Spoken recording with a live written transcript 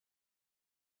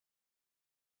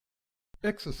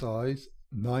Exercise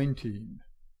 19.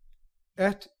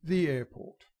 At the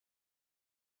airport.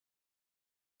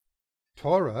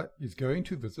 Tara is going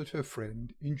to visit her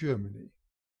friend in Germany.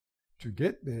 To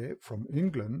get there from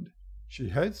England, she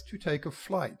has to take a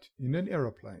flight in an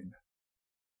aeroplane.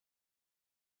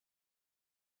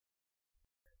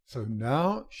 So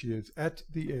now she is at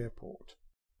the airport.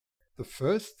 The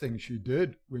first thing she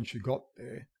did when she got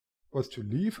there was to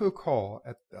leave her car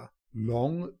at the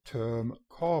long-term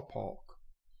car park.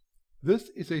 This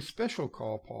is a special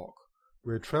car park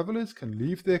where travelers can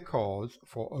leave their cars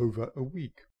for over a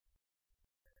week.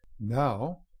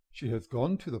 Now she has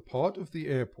gone to the part of the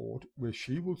airport where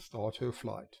she will start her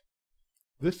flight.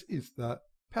 This is the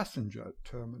passenger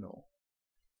terminal.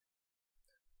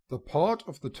 The part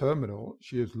of the terminal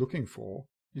she is looking for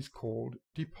is called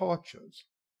departures.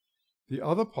 The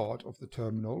other part of the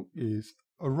terminal is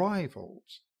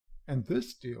arrivals, and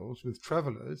this deals with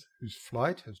travelers whose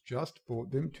flight has just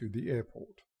brought them to the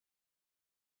airport.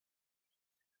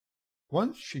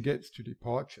 Once she gets to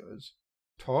departures,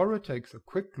 Tara takes a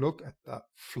quick look at the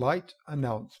flight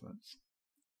announcements.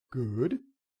 Good,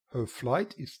 her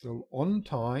flight is still on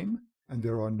time and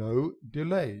there are no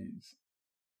delays.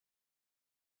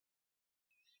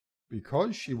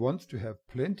 Because she wants to have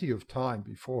plenty of time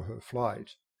before her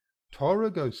flight, Tara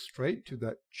goes straight to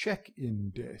the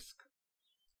check-in desk.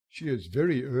 She is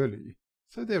very early,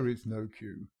 so there is no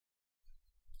queue.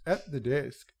 At the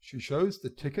desk, she shows the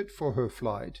ticket for her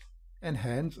flight and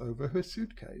hands over her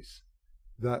suitcase.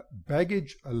 The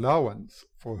baggage allowance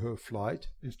for her flight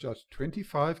is just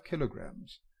 25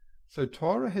 kilograms, so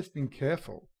Tara has been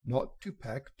careful not to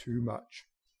pack too much.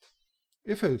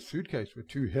 If her suitcase were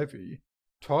too heavy,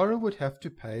 Tara would have to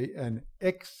pay an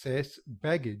excess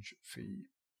baggage fee.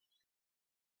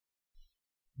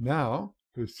 Now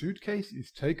her suitcase is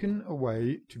taken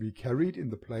away to be carried in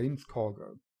the plane's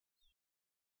cargo.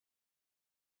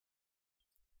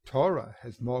 Tara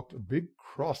has marked a big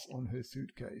cross on her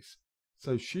suitcase,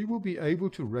 so she will be able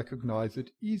to recognize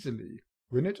it easily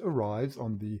when it arrives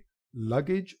on the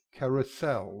luggage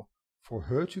carousel for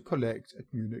her to collect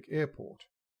at Munich Airport.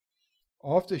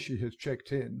 After she has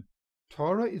checked in,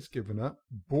 Tara is given a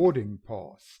boarding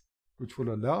pass, which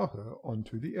will allow her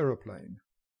onto the aeroplane.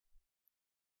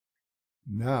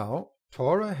 Now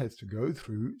Tara has to go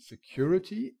through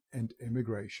security and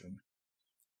immigration.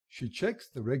 She checks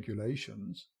the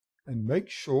regulations and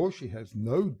makes sure she has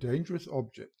no dangerous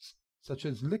objects, such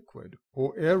as liquid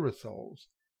or aerosols,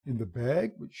 in the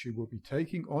bag which she will be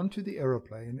taking onto the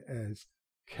aeroplane as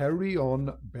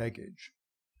carry-on baggage.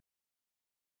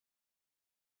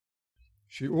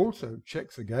 She also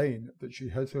checks again that she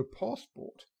has her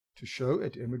passport to show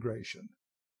at immigration.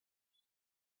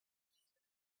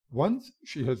 Once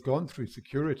she has gone through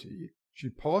security, she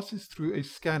passes through a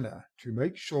scanner to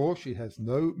make sure she has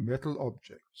no metal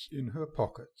objects in her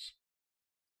pockets.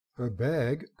 Her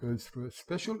bag goes through a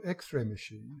special X-ray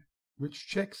machine, which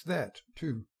checks that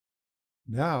too.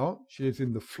 Now she is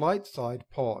in the flight side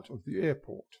part of the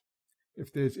airport.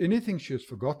 If there's anything she has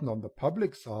forgotten on the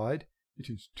public side, it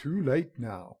is too late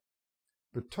now.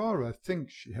 But Tara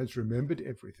thinks she has remembered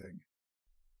everything.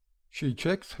 She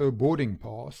checks her boarding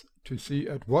pass to see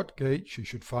at what gate she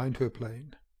should find her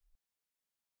plane.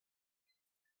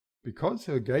 Because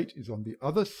her gate is on the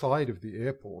other side of the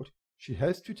airport, she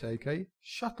has to take a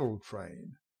shuttle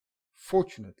train.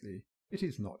 Fortunately, it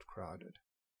is not crowded.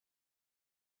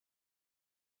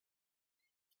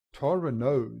 Tara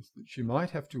knows that she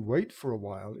might have to wait for a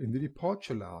while in the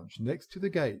departure lounge next to the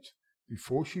gate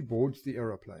before she boards the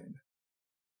aeroplane.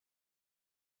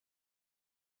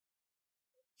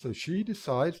 So she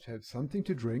decides to have something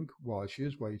to drink while she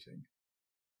is waiting.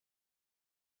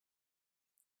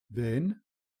 Then,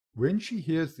 when she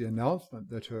hears the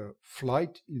announcement that her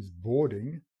flight is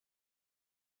boarding,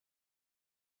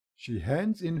 she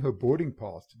hands in her boarding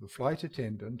pass to the flight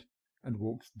attendant and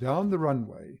walks down the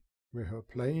runway where her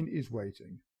plane is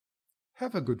waiting.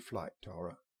 Have a good flight,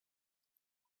 Tara.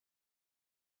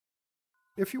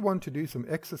 If you want to do some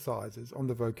exercises on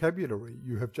the vocabulary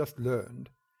you have just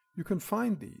learned, you can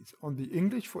find these on the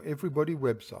English for Everybody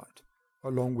website,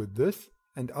 along with this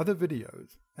and other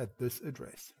videos at this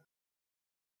address.